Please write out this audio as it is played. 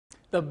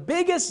The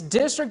biggest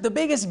district, the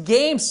biggest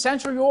game,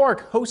 Central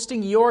York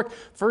hosting York.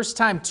 First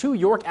time two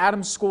York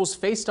Adams schools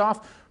faced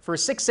off for a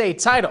 6A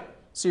title.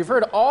 So you've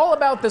heard all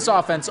about this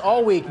offense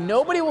all week.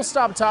 Nobody will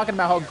stop talking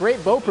about how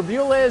great Bo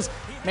Prabula is,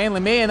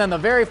 mainly me, and then the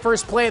very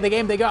first play of the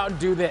game, they go out and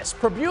do this.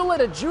 Prabula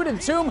to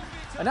Juden Toom,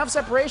 enough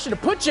separation to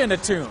put you in a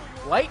tune.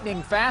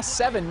 Lightning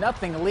fast,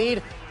 7-0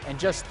 lead, and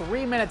just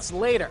 3 minutes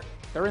later,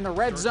 they're in the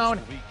red zone,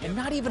 and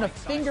not even a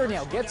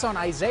fingernail gets on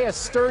Isaiah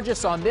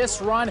Sturgis on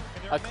this run.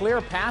 A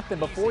clear path,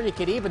 and before you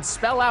could even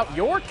spell out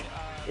York,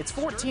 it's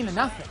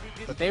 14-0.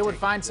 But they would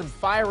find some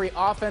fiery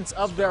offense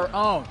of their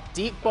own.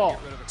 Deep ball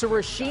to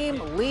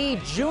Rasheem Lee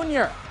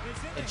Jr.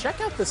 And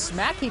check out the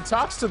smack he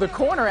talks to the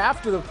corner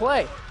after the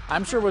play.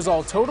 I'm sure it was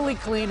all totally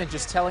clean and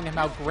just telling him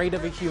how great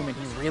of a human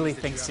he really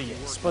thinks he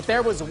is. But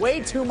there was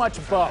way too much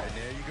Bo.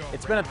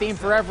 It's been a theme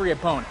for every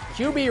opponent.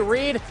 QB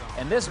Reed,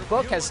 and this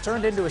book has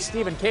turned into a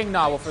Stephen King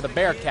novel for the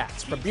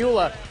Bearcats.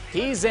 Prabula,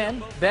 he's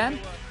in. Then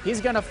he's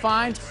going to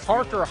find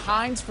Parker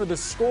Hines for the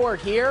score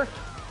here.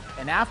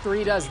 And after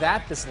he does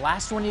that, this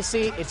last one you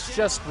see, it's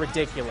just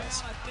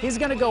ridiculous. He's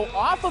going to go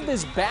off of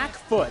his back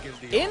foot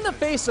in the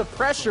face of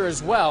pressure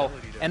as well.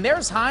 And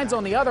there's Hines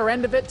on the other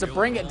end of it to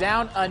bring it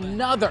down.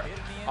 Another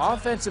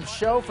offensive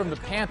show from the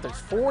Panthers.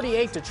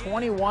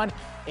 48-21,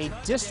 a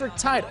district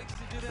title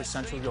for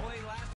Central York.